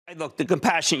Look, the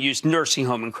compassionate use, nursing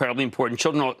home, incredibly important.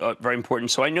 Children are very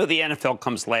important. So I know the NFL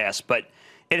comes last, but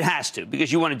it has to,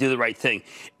 because you want to do the right thing.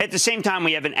 At the same time,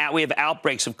 we have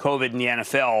outbreaks of COVID in the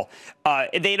NFL.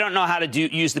 They don't know how to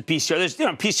use the PCR.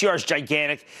 PCR is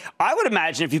gigantic. I would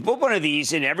imagine if you put one of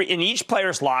these in each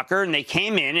player's locker and they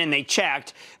came in and they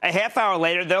checked, a half hour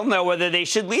later they'll know whether they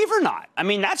should leave or not. I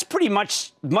mean, that's pretty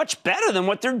much better than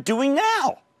what they're doing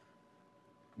now.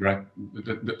 Right.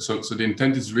 So the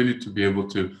intent is really to be able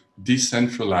to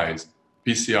decentralize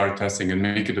PCR testing and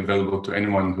make it available to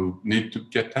anyone who need to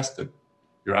get tested.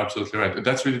 You're absolutely right.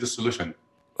 That's really the solution.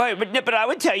 Right, but I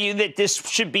would tell you that this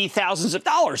should be thousands of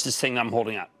dollars, this thing I'm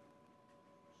holding up.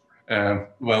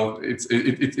 Well,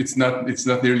 it's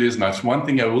not nearly as much. One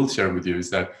thing I will share with you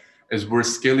is that as we're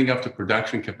scaling up the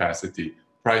production capacity,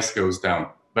 price goes down.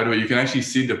 By the way, you can actually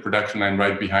see the production line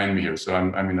right behind me here. So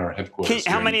I'm in our headquarters.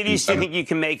 How many of these do you think you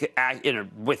can make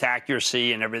with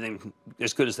accuracy and everything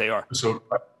as good as they are? So,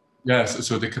 yes.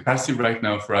 So the capacity right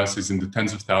now for us is in the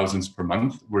tens of thousands per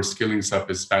month. We're scaling this up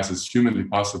as fast as humanly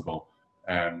possible.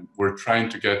 We're trying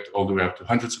to get all the way up to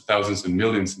hundreds of thousands and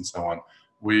millions and so on.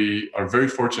 We are very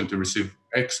fortunate to receive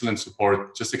excellent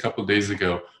support. Just a couple of days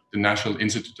ago, the National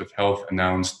Institute of Health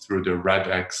announced through the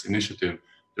RADx initiative,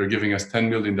 they're giving us $10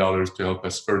 million to help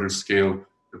us further scale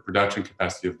the production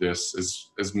capacity of this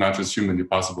as much as humanly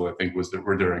possible, I think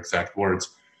were their exact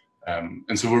words.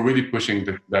 And so we're really pushing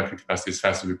the production capacity as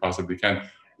fast as we possibly can.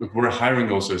 Look, we're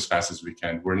hiring also as fast as we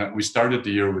can. We started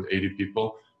the year with 80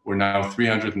 people. We're now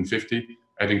 350,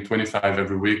 adding 25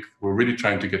 every week. We're really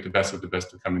trying to get the best of the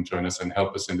best to come and join us and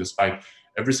help us in this fight.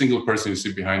 Every single person you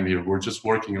see behind me here, we're just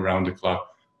working around the clock,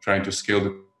 trying to scale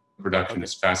the production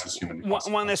as fast as humanly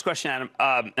possible. One last question, Adam.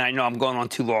 I know I'm going on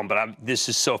too long, but this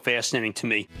is so fascinating to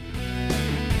me.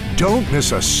 Don't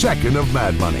miss a second of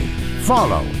Mad Money.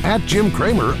 Follow @Jim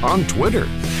on Twitter.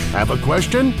 Have a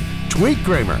question? Tweet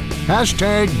Cramer.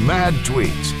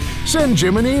 #MadTweets. Send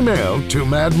Jim an email to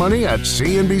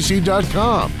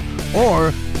madmoney@cnbc.com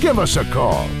or give us a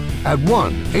call at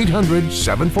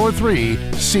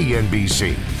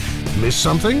 1-800-743-CNBC. Miss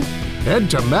something?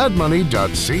 Head to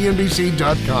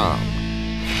madmoney.cnbc.com.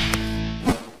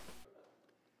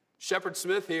 Shepard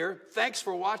Smith here. Thanks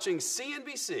for watching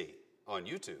CNBC on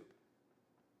YouTube.